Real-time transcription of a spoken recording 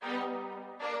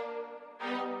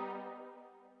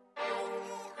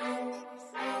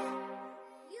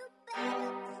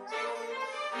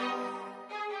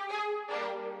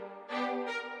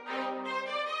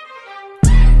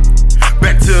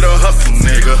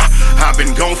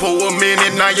for a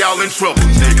minute, now y'all in trouble,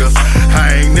 niggas.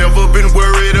 I ain't never been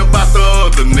worried about the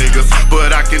other niggas, but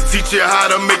I can teach you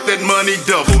how to make that money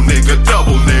double, nigga,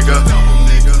 double, nigga.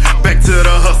 Back to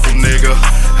the hustle, nigga.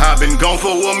 I've been gone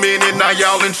for a minute, now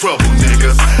y'all in trouble,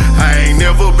 niggas. I ain't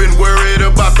never been worried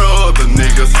about the other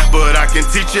niggas, but I can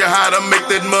teach you how to make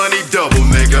that money double,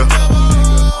 nigga.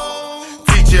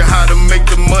 Teach you how to make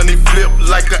the money flip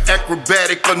like an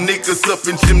acrobatic for niggas up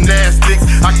in gymnastics.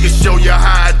 I can show you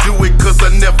how I do it, cause I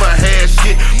never had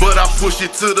shit, but I push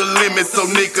it to the limit, so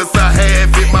niggas I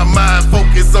have it. My mind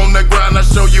focus on the grind, I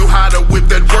show you how to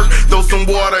whip that work. Throw some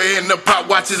water in the pot,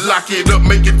 watch it, lock it up,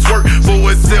 make it twerk for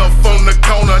itself on the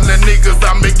corner. The niggas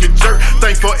I make it jerk.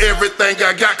 Thank for everything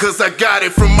I got, cause I got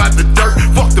it from out the dirt.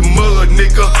 Fuck the mud,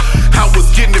 nigga. I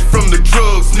was getting it from the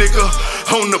drugs, nigga.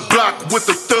 On the block with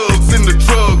the thugs and the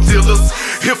drug dealers.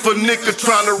 If a nigga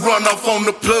tryna run off on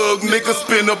the plug, nigga,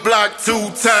 spin a block 2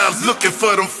 times looking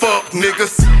for them fuck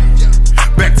niggas.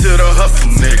 Back to the hustle,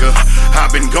 nigga.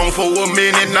 I've been gone for a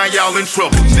minute, now y'all in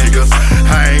trouble, niggas.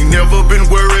 I ain't never been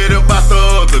worried about the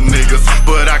other niggas,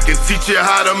 but I can teach you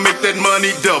how to make that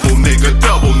money double, nigga,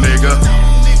 double, nigga.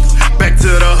 Back to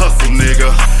the hustle,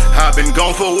 nigga. I've been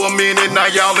gone for a minute,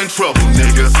 now y'all in trouble,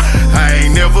 niggas. I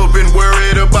ain't never been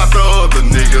worried about the other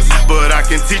niggas, but I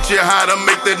can teach you how to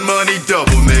make that money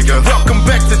double, nigga. Welcome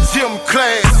back to gym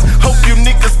class. Hope you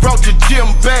niggas brought your gym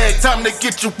bag. Time to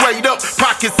get your weight up,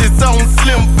 pockets is on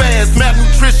slim fast.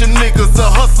 Malnutrition niggas, a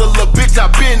hustler, bitch, I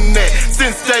been that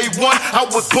since day one. I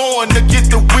was born to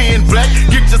get the wind black.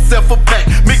 Get yourself a pack,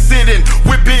 mix it and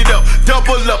whip it up,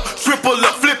 double up, triple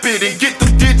up, flip it and get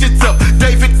the digits up.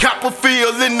 David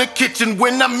Copperfield in the kitchen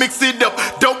when I mix it up.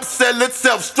 Dope sell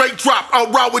itself, straight drop, all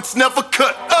raw, it's never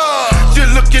cut. You're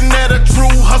looking at a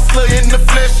true hustler in the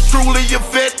flesh, truly a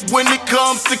vet when it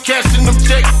comes to cashing them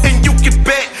checks. And you can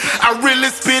bet I really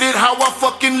spit it how I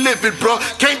fucking live it, bro.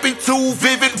 Can't be too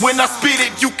vivid when I spit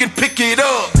it, you can pick it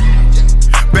up.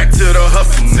 Back to the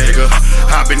hustle, nigga.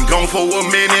 I've been gone for a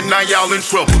minute, now y'all in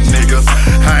trouble, niggas.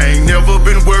 I ain't never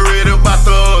been worried about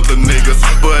the other niggas,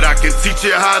 but I can teach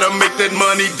you how to make that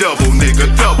money double,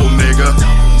 nigga, double, nigga.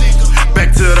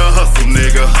 Back to the hustle,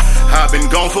 nigga. I've been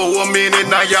gone for a minute,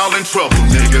 now y'all in trouble,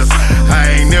 niggas.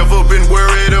 I ain't never been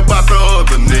worried about the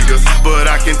other niggas,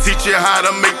 but I can teach you how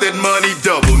to make that money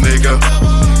double, nigga.